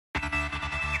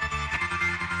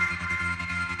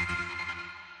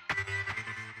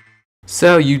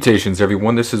Salutations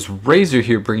everyone, this is Razor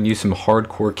here bringing you some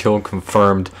hardcore kill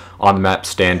confirmed on the map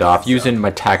Standoff using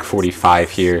my TAC-45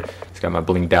 here. It's got my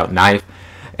blinged out knife.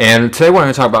 And today what I'm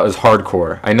going to talk about is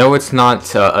hardcore. I know it's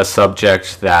not a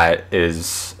subject that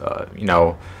is,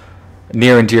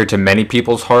 near and dear to many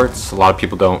people's hearts. A lot of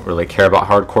people don't really care about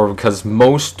hardcore because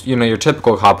most, your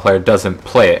typical COD player doesn't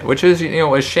play it, which is,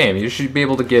 a shame. You should be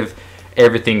able to give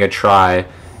everything a try,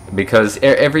 because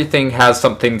everything has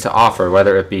something to offer,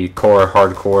 whether it be core,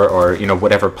 hardcore, or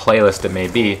whatever playlist it may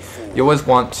be. You always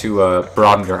want to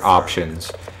broaden your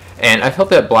options, and I felt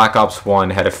that Black Ops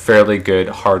 1 had a fairly good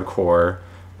hardcore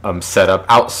setup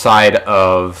outside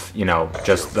of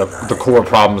just the core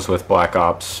problems with Black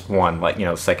Ops 1,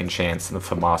 like Second Chance and the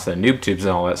FAMAS and Noob Tubes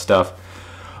and all that stuff.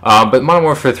 But Modern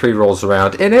Warfare 3 rolls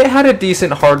around, and it had a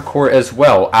decent hardcore as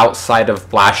well, outside of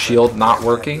Blast Shield not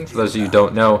working. For those of you who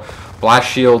don't know,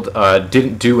 Blast Shield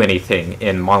didn't do anything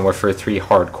in Modern Warfare 3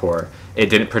 hardcore.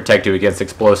 It didn't protect you against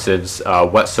explosives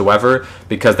whatsoever,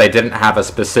 because they didn't have a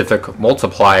specific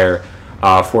multiplier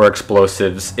for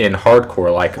explosives in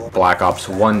hardcore like Black Ops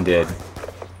 1 did.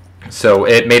 So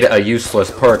it made it a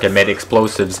useless perk and made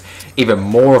explosives even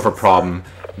more of a problem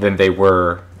than they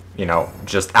were,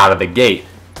 just out of the gate.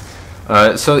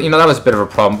 So that was a bit of a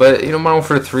problem, but Modern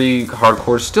Warfare 3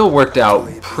 hardcore still worked out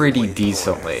pretty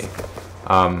decently.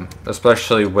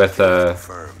 Especially with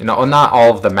not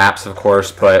all of the maps, of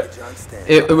course, but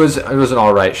it was an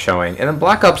alright showing. And in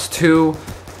Black Ops 2,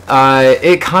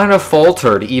 it kind of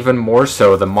faltered even more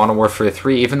so than Modern Warfare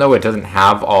 3, even though it doesn't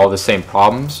have all the same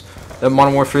problems that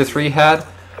Modern Warfare 3 had.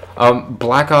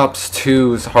 Black Ops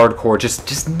 2's hardcore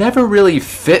just never really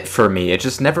fit for me. It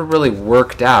just never really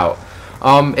worked out.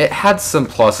 It had some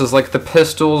pluses, like the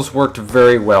pistols worked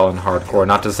very well in hardcore.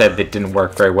 Not to say that they didn't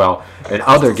work very well in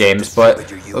other games, but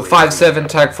 5.7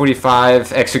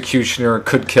 TAC-45 Executioner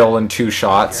could kill in 2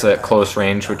 shots at close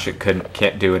range, which it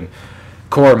can't do in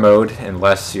core mode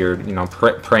unless you're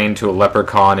praying to a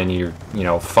leprechaun and you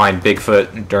find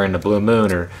Bigfoot during the blue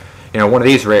moon, or one of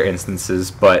these rare instances.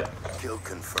 But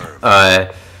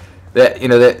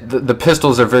the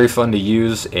pistols are very fun to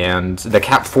use, and the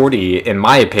KAP-40, in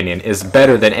my opinion, is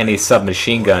better than any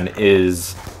submachine gun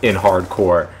is in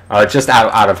hardcore. Just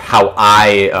out of how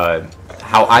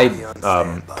I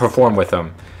perform with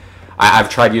them. I've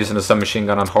tried using a submachine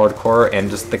gun on hardcore, and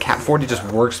just the KAP-40 just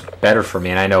works better for me.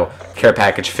 And I know care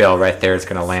package fail right there. It's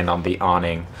going to land on the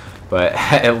awning, but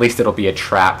at least it'll be a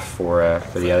trap for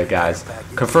the other guys.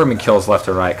 Confirming kills left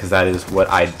and right, because that is what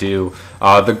I do.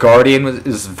 The Guardian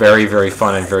is very, very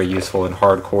fun and very useful in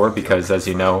hardcore, because, as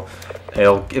you know,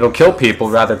 it'll kill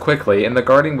people rather quickly. And the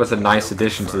Guardian was a nice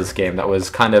addition to this game that was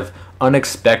kind of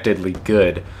unexpectedly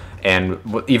good, and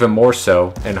even more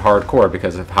so in hardcore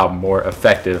because of how more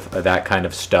effective that kind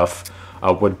of stuff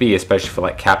would be, especially for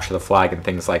like capture the flag and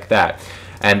things like that.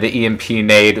 And the EMP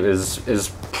nade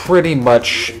is pretty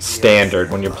much standard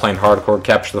when you're playing hardcore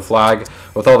capture the flag.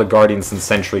 With all the Guardians and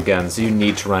Sentry guns, you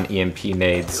need to run EMP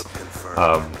nades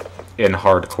in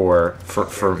hardcore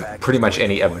for pretty much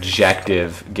any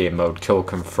objective game mode, kill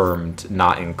confirmed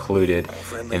not included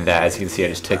in that. As you can see, I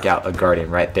just took out a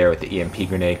Guardian right there with the EMP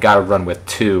grenade. Gotta run with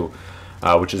 2.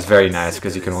 Which is very nice,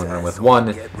 because you can only run with 1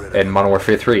 in Modern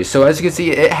Warfare 3. So as you can see,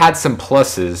 it had some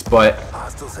pluses, but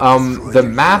the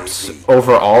maps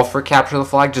overall for Capture the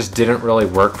Flag just didn't really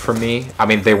work for me. I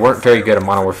mean, they weren't very good in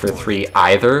Modern Warfare 3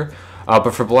 either, but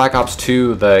for Black Ops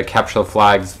 2, the Capture the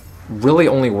Flags really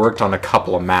only worked on a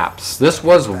couple of maps. This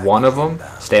was one of them,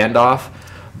 Standoff,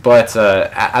 but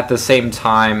at the same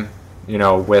time,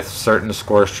 with certain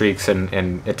score streaks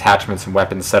and attachments and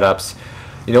weapon setups,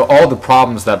 all the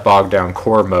problems that bog down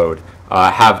core mode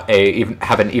have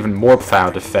an even more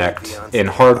profound effect in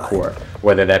hardcore.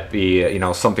 Whether that be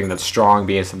something that's strong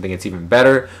being something that's even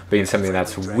better, being something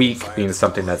that's weak being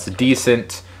something that's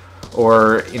decent,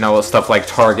 or stuff like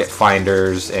target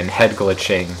finders and head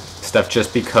glitching. Stuff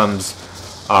just becomes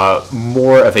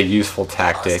more of a useful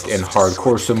tactic in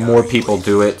hardcore, so more people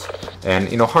do it. And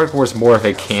hardcore is more of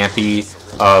a campy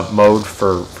mode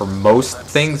for most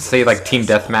things. Say like team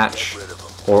deathmatch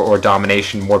or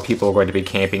domination, more people are going to be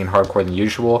camping in hardcore than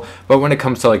usual. But when it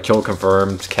comes to like kill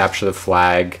confirmed, capture the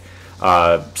flag,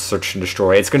 search and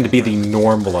destroy, it's going to be the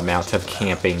normal amount of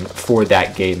camping for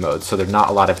that game mode. So there's not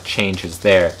a lot of changes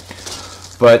there.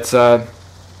 But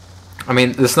I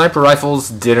mean, the sniper rifles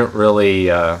didn't really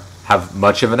have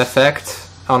much of an effect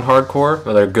on hardcore,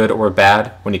 whether good or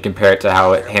bad, when you compare it to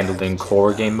how it handled in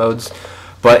core game modes.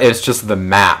 But it's just the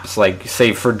maps, like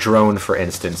say for drone for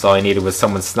instance, all I needed was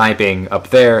someone sniping up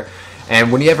there, And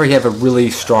whenever you have a really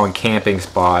strong camping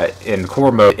spot in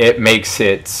core mode, it makes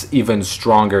it even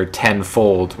stronger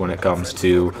tenfold when it comes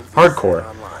to hardcore.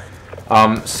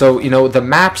 So, you know, the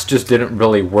maps just didn't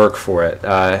really work for it.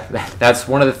 That's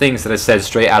one of the things that I said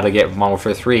straight out of the gate with Modern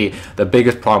Warfare 3. The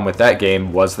biggest problem with that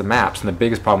game was the maps. And the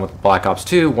biggest problem with Black Ops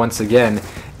 2, once again,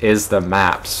 is the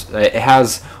maps. It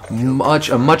has a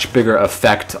much bigger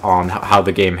effect on how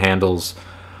the game handles,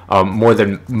 more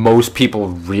than most people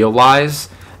realize.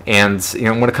 And, you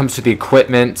know, when it comes to the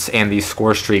equipment and these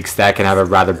score streaks, that can have a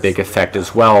rather big effect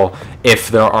as well if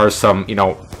there are some, you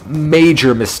know,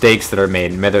 major mistakes that are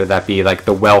made, whether that be like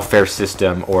the welfare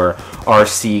system or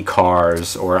RC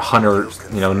cars or hunter,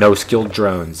 you know, no-skilled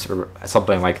drones or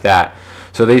something like that.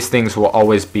 So these things will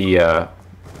always be, you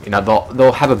know,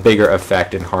 they'll have a bigger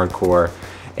effect in hardcore,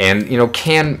 and, you know,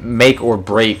 can make or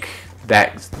break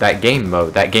that game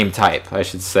mode, that game type, I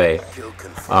should say.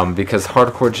 Because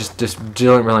hardcore just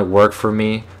didn't really work for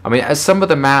me. I mean, as some of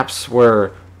the maps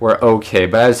were okay,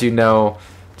 but as you know,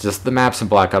 just the maps in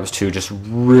Black Ops 2 just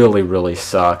really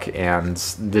suck, and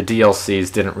the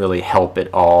DLCs didn't really help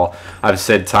at all. I've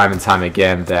said time and time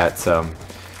again that,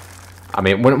 I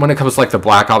mean, when it comes to like the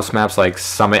Black Ops maps like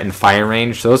Summit and Fire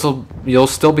Range, you'll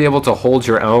still be able to hold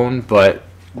your own, but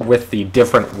with the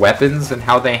different weapons and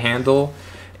how they handle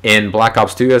in Black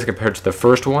Ops 2 as compared to the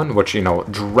first one, which, you know,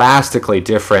 drastically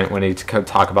different when you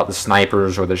talk about the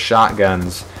snipers or the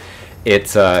shotguns, it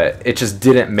just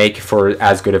didn't make for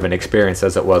as good of an experience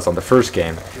as it was on the first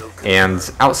game. And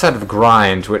outside of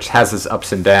Grind, which has its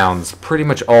ups and downs, pretty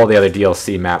much all the other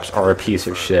DLC maps are a piece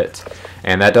of shit.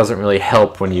 And that doesn't really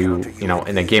help when you know,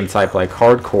 in a game type like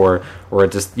Hardcore, where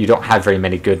you don't have very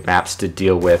many good maps to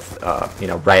deal with, you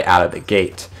know, right out of the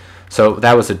gate. So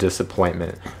that was a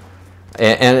disappointment.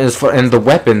 And the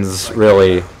weapons,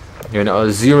 really, you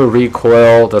know, zero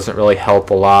recoil doesn't really help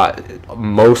a lot.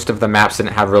 Most of the maps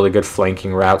didn't have really good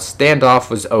flanking routes. Standoff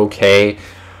was okay,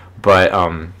 but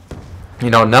you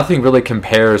know, nothing really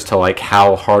compares to like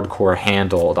how hardcore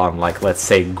handled on, like, let's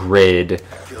say Grid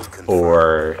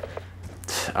or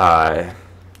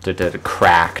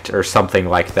Cracked or something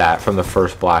like that from the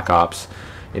first Black Ops.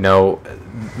 You know,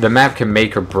 the map can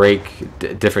make or break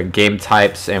different game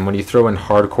types, and when you throw in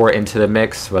hardcore into the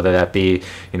mix, whether that be,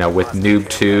 you know, with noob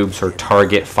tubes or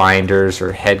target finders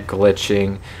or head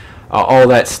glitching, all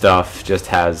that stuff just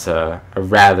has a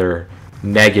rather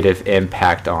negative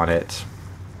impact on it.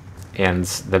 And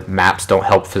the maps don't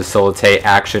help facilitate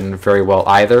action very well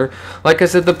either. Like I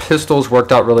said, the pistols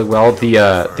worked out really well.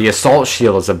 The assault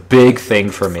shield is a big thing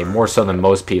for me, more so than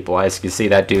most people. As you can see,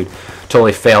 that dude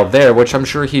totally failed there, which I'm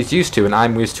sure he's used to, and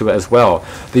I'm used to it as well.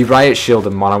 The riot shield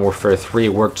in Modern Warfare 3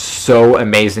 worked so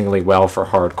amazingly well for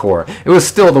hardcore. It was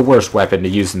still the worst weapon to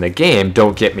use in the game,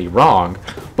 don't get me wrong,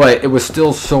 but it was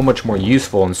still so much more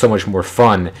useful and so much more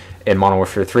fun in Modern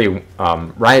Warfare 3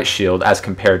 riot shield as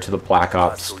compared to the Black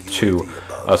Ops 2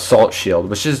 assault shield,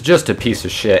 which is just a piece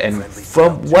of shit. And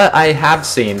from what I have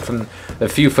seen, from the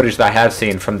few footage that I have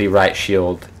seen from the riot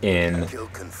shield in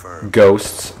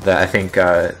Ghosts that I think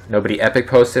Nobody Epic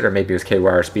posted, or maybe it was KY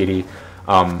or Speedy,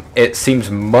 it seems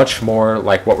much more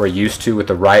like what we're used to with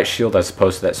the riot shield as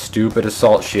opposed to that stupid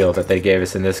assault shield that they gave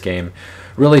us in this game.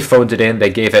 Really phoned it in. They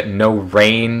gave it no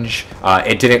range.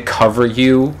 It didn't cover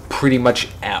you pretty much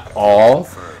at all.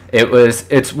 It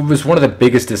was one of the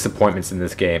biggest disappointments in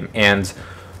this game. And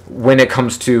when it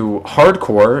comes to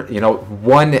hardcore, you know,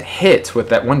 one hit with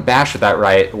that, one bash with that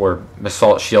riot or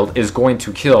assault shield is going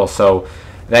to kill. So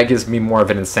that gives me more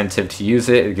of an incentive to use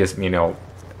it. It gives me, you know,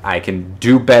 I can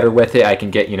do better with it. I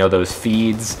can get, you know, those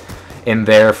feeds in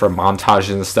there for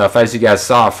montages and stuff. As you guys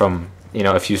saw from, you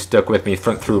know, if you stuck with me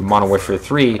through Modern Warfare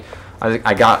 3,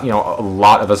 I got, you know, a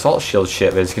lot of assault shield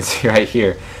shit, as you can see right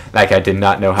here. Like, I did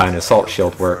not know how an assault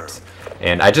shield worked.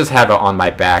 And I just have it on my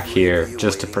back here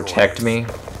just to protect me.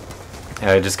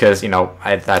 Just because, you know,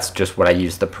 that's just what I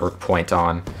use the perk point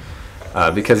on.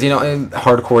 Because, you know, in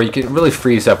hardcore, you can really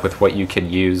freeze up with what you can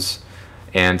use.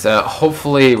 And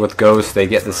hopefully with Ghost, they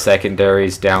get the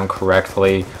secondaries down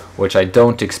correctly, which I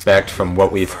don't expect from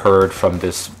what we've heard from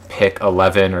this Pick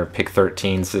 11 or Pick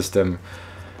 13 system,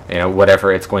 you know,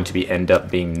 whatever it's going to end up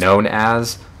being known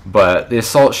as. But the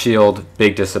assault shield,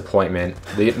 big disappointment.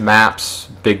 The maps,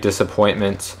 big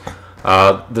disappointment.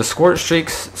 The squirt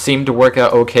streaks seemed to work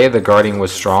out okay. The guarding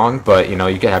was strong, but, you know,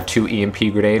 you could have 2 EMP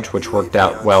grenades, which worked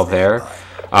out well there.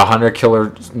 Hunter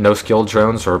killer no skill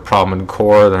drones are a problem in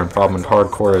core, they're a problem in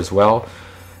hardcore as well.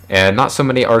 And not so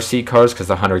many RC cars because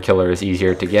the Hunter Killer is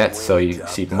easier to get, so you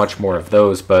see much more of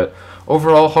those. But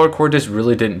overall, hardcore just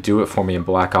really didn't do it for me in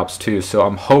Black Ops 2. So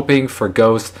I'm hoping for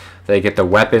Ghost they get the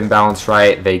weapon balance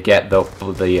right, they get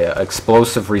the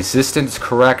explosive resistance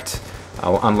correct,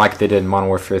 unlike they did in Modern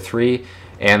Warfare 3.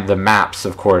 And the maps,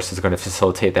 of course, is going to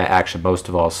facilitate that action most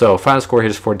of all. So final score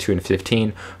here is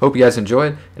 42-15. Hope you guys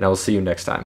enjoyed, and I will see you next time.